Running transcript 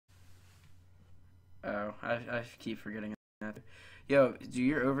Oh, I keep forgetting that. Yo, do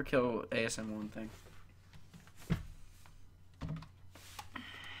your overkill ASM1 thing.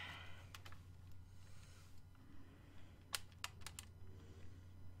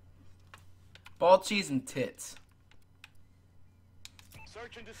 Ball, cheese, and tits.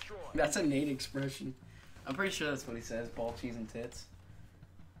 Search and destroy. That's a Nate expression. I'm pretty sure that's what he says. Ball, cheese, and tits.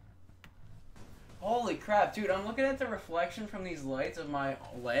 Holy crap, dude, I'm looking at the reflection from these lights of my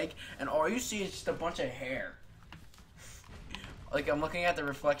leg, and all you see is just a bunch of hair. Like, I'm looking at the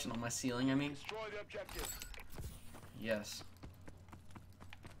reflection on my ceiling, I mean. Destroy the objective. Yes.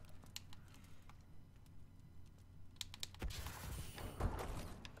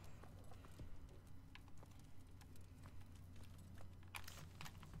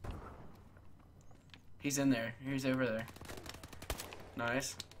 He's in there. He's over there.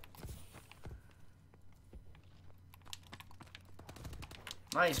 Nice.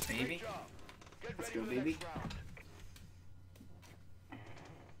 Nice, baby. Let's go, baby.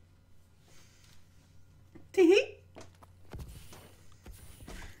 Tee.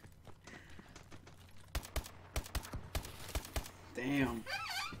 Damn.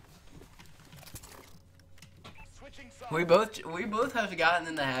 We both have gotten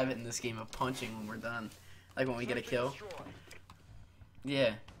in the habit in this game of punching when we're done. Like when we get a kill.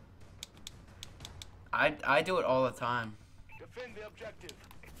 Yeah. I do it all the time. Defend the objective.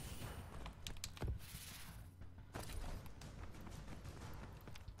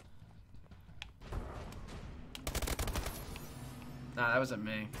 Nah, that wasn't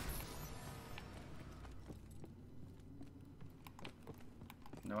me.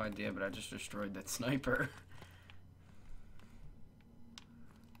 No idea, but I just destroyed that sniper.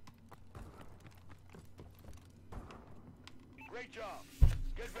 Great job.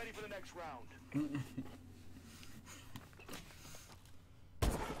 Get ready for the next round.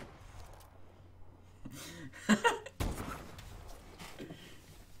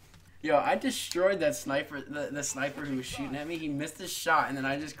 Yo, I destroyed that sniper, the sniper who was shooting at me. He missed his shot, and then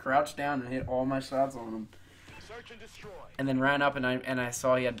I just crouched down and hit all my shots on him. Search and destroy. And then ran up, and I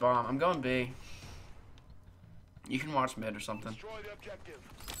saw he had bomb. I'm going B. You can watch mid or something. Destroy the objective.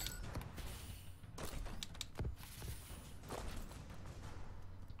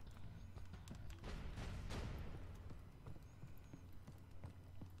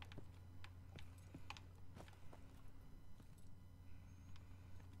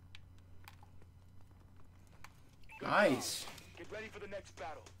 Nice. Get ready for the next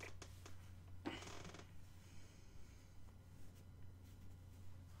battle.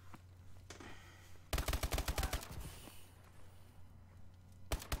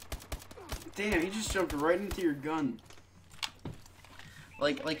 Damn, he just jumped right into your gun.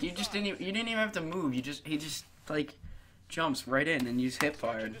 Like you didn't even have to move. He just like jumps right in and you just hip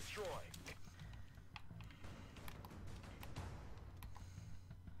fired.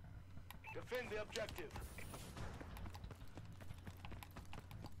 Defend the objective.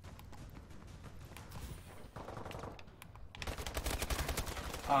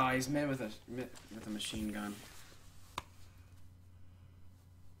 Ah, he's mid with a machine gun.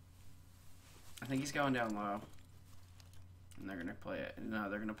 I think he's going down low. And they're gonna play it. No,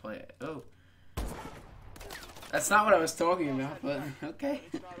 they're gonna play it. Oh. That's not what I was talking about, but okay.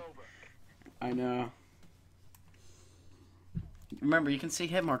 I know. Remember, you can see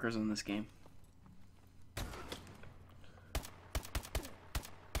hit markers on this game.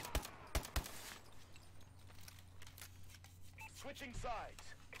 Switching sides.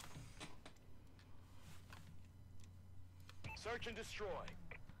 Search and destroy.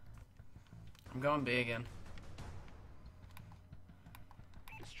 I'm going B again.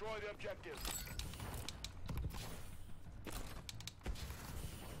 Destroy the objective.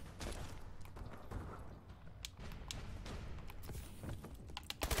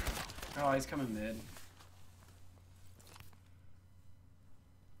 Oh, he's coming mid.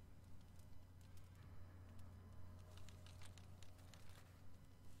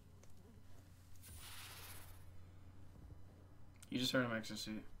 You just heard him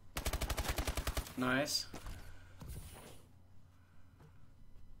execute. Nice.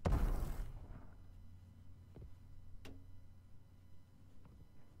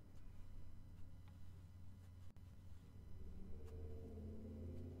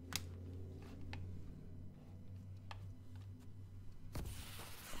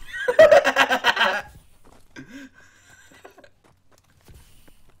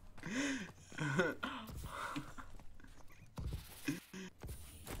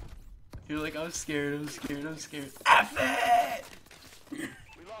 You're like, I'm scared, I'm scared, I'm scared. F it! We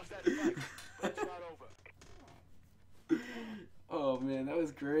lost that fight, but it's not over. Oh man, that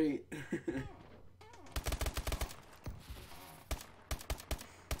was great.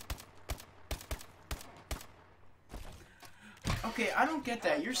 Okay, I don't get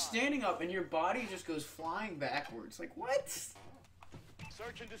that. You're standing up and your body just goes flying backwards. Like, what?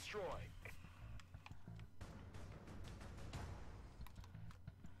 Search and destroy.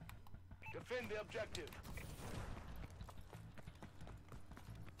 Defend the objective.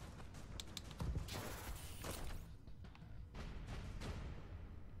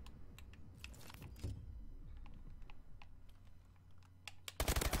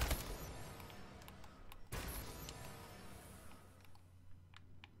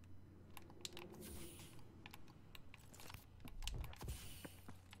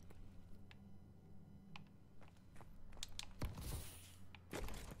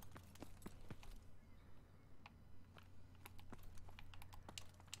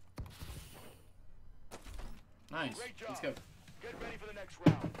 Nice. Great job. Let's go. Get ready for the next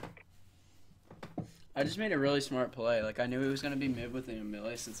round. I just made a really smart play. Like, I knew he was going to be mid within a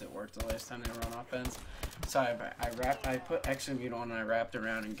melee since it worked the last time they were on offense. So I put extra mute on and I wrapped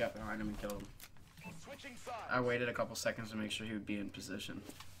around and got behind him and killed him. Switching sides. I waited a couple seconds to make sure he would be in position.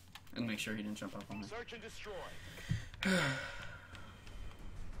 And make sure he didn't jump up on me. Search and destroy.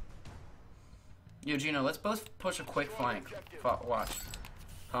 Yo, Gino, let's both push a quick flank. Watch.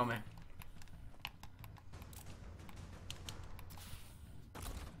 Follow me.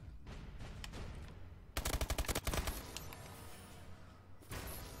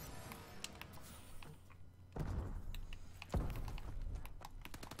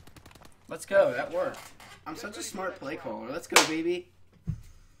 Let's go. That worked. I'm such a smart play caller. Let's go, baby.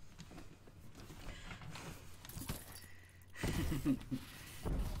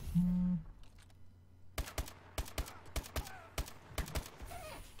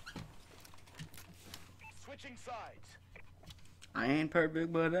 Switching sides. I ain't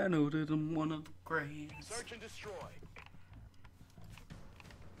perfect, but I know that I'm one of the greats. Search and destroy.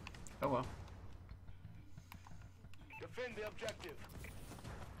 Oh well. Defend the objective.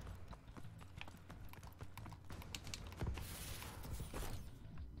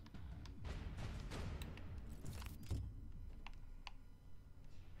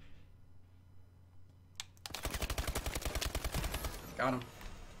 Got him.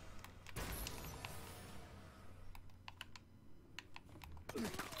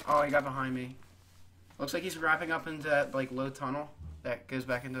 Oh, he got behind me. Looks like he's wrapping up into that like low tunnel that goes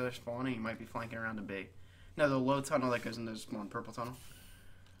back into their spawn, and he might be flanking around the B. No, the low tunnel that goes into the spawn, purple tunnel.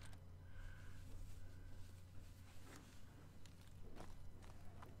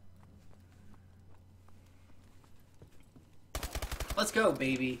 Let's go,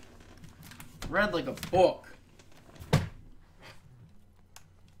 baby. Read like a book.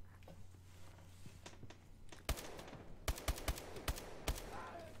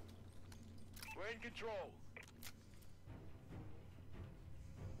 We're in control.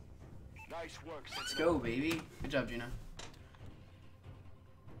 Nice work. Let's go, baby. Good job, Gina.